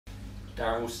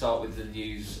Darren, we'll start with the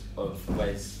news of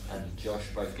Wes and Josh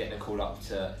both getting a call up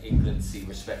to England C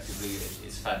respectively.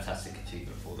 It's a fantastic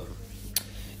achievement for them.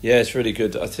 Yeah, it's really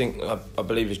good. I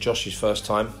believe it's Josh's first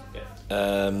time.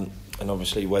 Yeah. And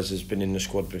obviously Wes has been in the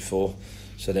squad before,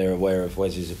 so they're aware of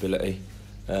Wes's ability.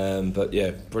 But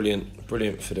yeah,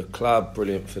 brilliant for the club,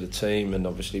 brilliant for the team, and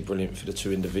obviously brilliant for the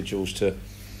two individuals to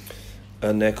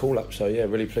earn their call up. So yeah,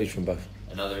 really pleased from both.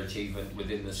 Another achievement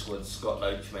within the squad, Scott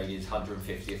Loach made his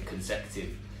 150th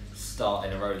consecutive start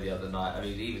in a row the other night. I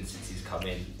mean, even since he's come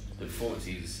in, the performances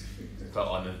he's put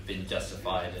on have been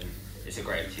justified, and it's a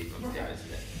great achievement for him,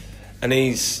 isn't it? And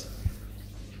he's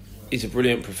a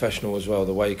brilliant professional as well.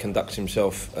 The way he conducts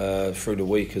himself through the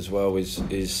week as well is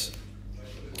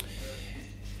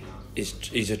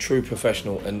he's a true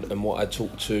professional. And what I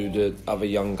talk to the other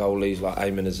young goalies like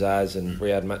Ayman Azaz and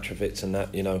Riyad Matrovitz and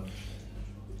that, you know,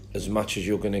 as much as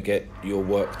you're going to get your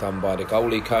work done by the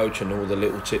goalie coach and all the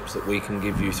little tips that we can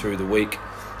give you through the week,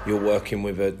 you're working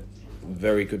with a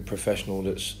very good professional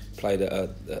that's played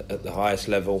at the highest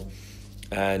level.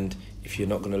 And if you're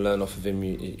not going to learn off of him,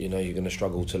 you know you're going to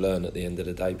struggle to learn at the end of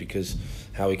the day, because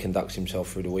how he conducts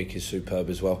himself through the week is superb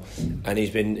as well. And he's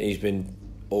been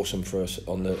awesome for us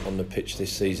on the pitch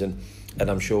this season,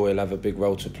 and I'm sure he'll have a big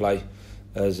role to play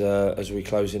as we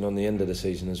close in on the end of the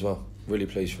season as well. Really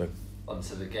pleased for him.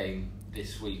 Onto the game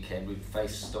this weekend, we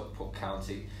faced Stockport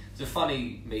County. It's a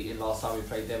funny meeting last time we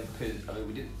played them, because I mean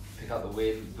we didn't pick up the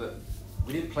win, but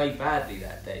we didn't play badly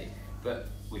that day. But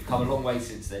we've come a long way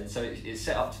since then, so it's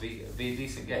set up to be a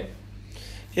decent game.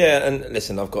 Yeah, and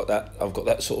listen, I've got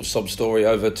that sort of sob story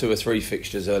over 2 or 3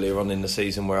 fixtures earlier on in the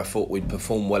season where I thought we'd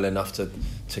perform well enough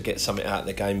to get something out of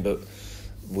the game, but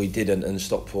we didn't. And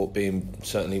Stockport being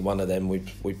certainly one of them,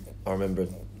 I remember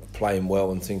playing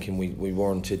well and thinking we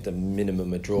warranted the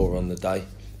minimum a draw on the day,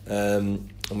 and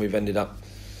we've ended up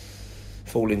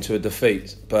falling to a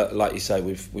defeat. But like you say,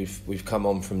 we've come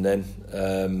on from then.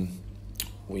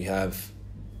 We have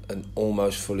an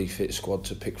almost fully fit squad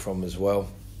to pick from as well,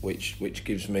 which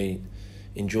gives me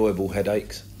enjoyable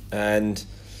headaches. And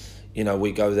you know,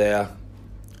 we go there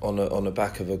on the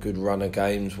back of a good run of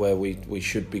games where we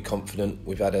should be confident.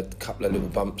 We've had a couple of little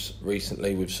bumps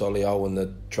recently with Solihull and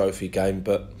the trophy game,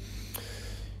 but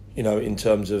you know, in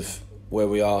terms of where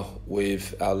we are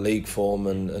with our league form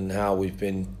and how we've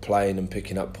been playing and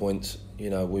picking up points, you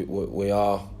know, we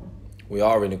are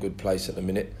in a good place at the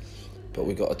minute. But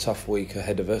we've got a tough week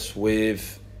ahead of us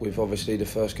with obviously the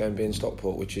first game being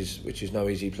Stockport, which is no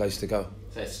easy place to go.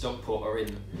 So Stockport are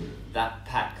in that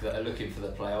pack that are looking for the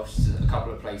playoffs, a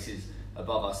couple of places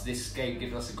above us. This game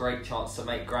gives us a great chance to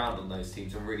make ground on those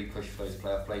teams and really push for those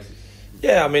playoff places.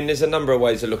 Yeah, I mean, there's a number of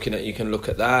ways of looking at it. You can look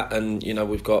at that, and you know,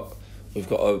 we've got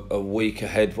a week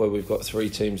ahead where we've got 3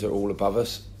 teams that are all above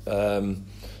us.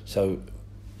 So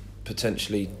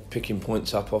potentially picking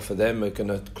points up off of them are going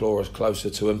to claw us closer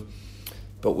to them.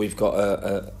 But we've got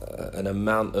an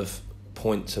amount of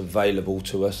points available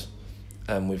to us,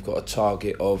 and we've got a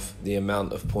target of the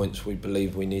amount of points we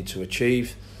believe we need to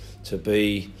achieve to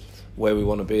be where we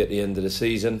want to be at the end of the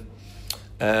season.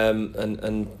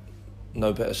 And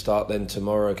no better start than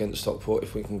tomorrow against Stockport.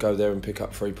 If we can go there and pick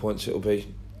up 3 points, it'll be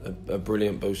a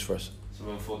brilliant boost for us. Some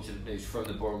unfortunate news from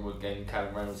the Bournemouth game.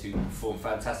 Callum Reynolds, who performed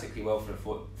fantastically well for the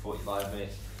 45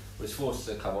 minutes, was forced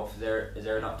to come off. Is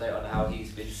there an update on how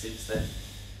he's been since then?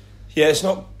 Yeah, it's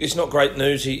not great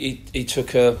news. He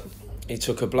took a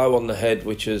blow on the head,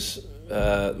 which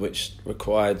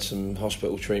required some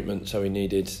hospital treatment. So he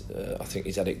needed, I think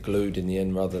he's had it glued in the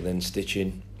end rather than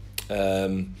stitching,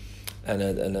 and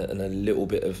a little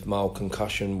bit of mild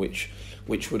concussion, which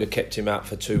would have kept him out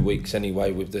for 2 weeks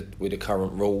anyway with the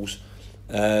current rules.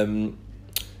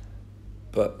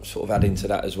 But sort of adding to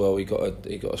that as well, he got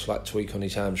a slight tweak on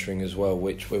his hamstring as well,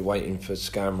 which we're waiting for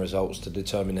scan results to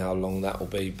determine how long that will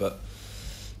be. But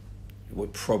we're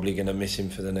probably going to miss him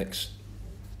for the next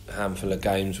handful of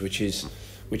games, which is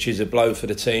a blow for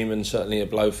the team and certainly a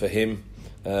blow for him.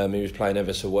 He was playing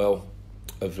ever so well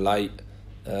of late,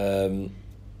 and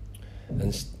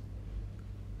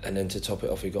then to top it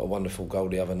off, he got a wonderful goal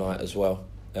the other night as well.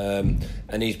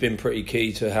 And he's been pretty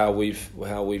key to how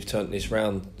we've turned this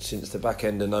round since the back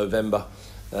end of November.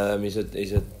 He's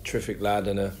a terrific lad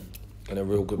and a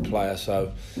real good player.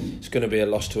 So it's going to be a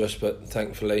loss to us, but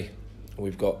thankfully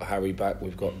we've got Harry back,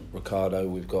 we've got Ricardo,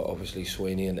 we've got obviously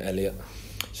Sweeney and Elliott.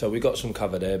 So we've got some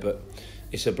cover there, but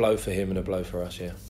it's a blow for him and a blow for us. Yeah.